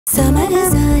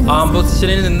ആം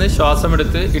പൊസിഷനിൽ നിന്ന്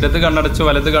ശ്വാസമെടുത്ത് ഇടത് കണ്ണടച്ച്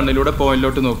വലത് കണ്ണിലൂടെ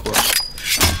പോയിന്റിലോട്ട് നോക്കുക.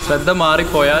 ശ്രദ്ധ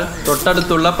മാറിപ്പോയാൽ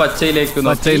തൊട്ടടുത്തുള്ള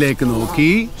പച്ചയിലേക്ക് നോക്കി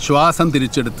ശ്വാസം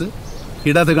തിരിച്ചെടുത്ത്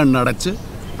ഇടത് കണ്ണടച്ച്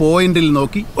പോയിന്റിൽ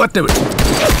നോക്കി ഒറ്റ വിട്ടു.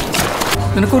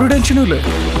 നിനക്കൊരു ടെൻഷനും ഇല്ലേ?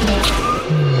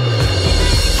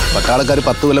 പട്ടാളക്കാർ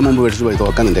 10 കൊല്ലം മുമ്പ് മേടിച്ചു പോയി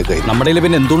തോക്കാൻ നിന്റെ കൈ. നമ്മുടെ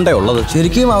പിന്നെ എന്തുണ്ടേ ഉള്ളത്?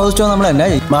 ശരിക്കും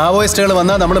മാവോയിസ്റ്റുകൾ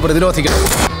വന്നാൽ നമ്മൾ പ്രതിരോധിക്കണം.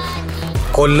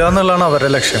 കൊല്ലാന്നുള്ളതാണ് അവരുടെ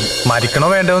ലക്ഷ്യം. മരിക്കണോ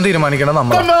വേണ്ടോ എന്ന് തീരുമാനിക്കണം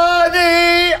നമ്മൾ.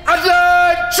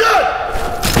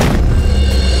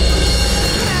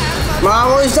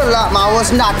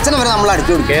 മാവോയിസ്റ്റിന്റെ അച്ഛനെ വരെ നമ്മൾ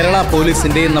അടിച്ചു. കേരള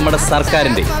പോലീസിന്റെയും നമ്മുടെ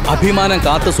സർക്കാരിന്റെ അഭിമാനം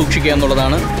കാത്തു സൂക്ഷിക്കുക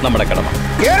എന്നുള്ളതാണ് നമ്മുടെ കടമ.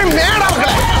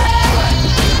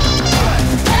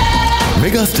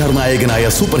 മെഗാസ്റ്റാർ നായകനായ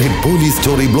super hit police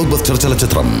story block buster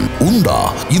ചലച്ചിത്രം ഉണ്ട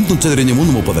ഇന്നും ഉച്ചതിരിഞ്ഞ്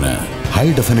 3:30 ഹൈ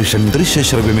ഡെഫിനിഷൻ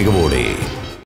ദൃശ്യശ്രവ്യ മികവോടെ.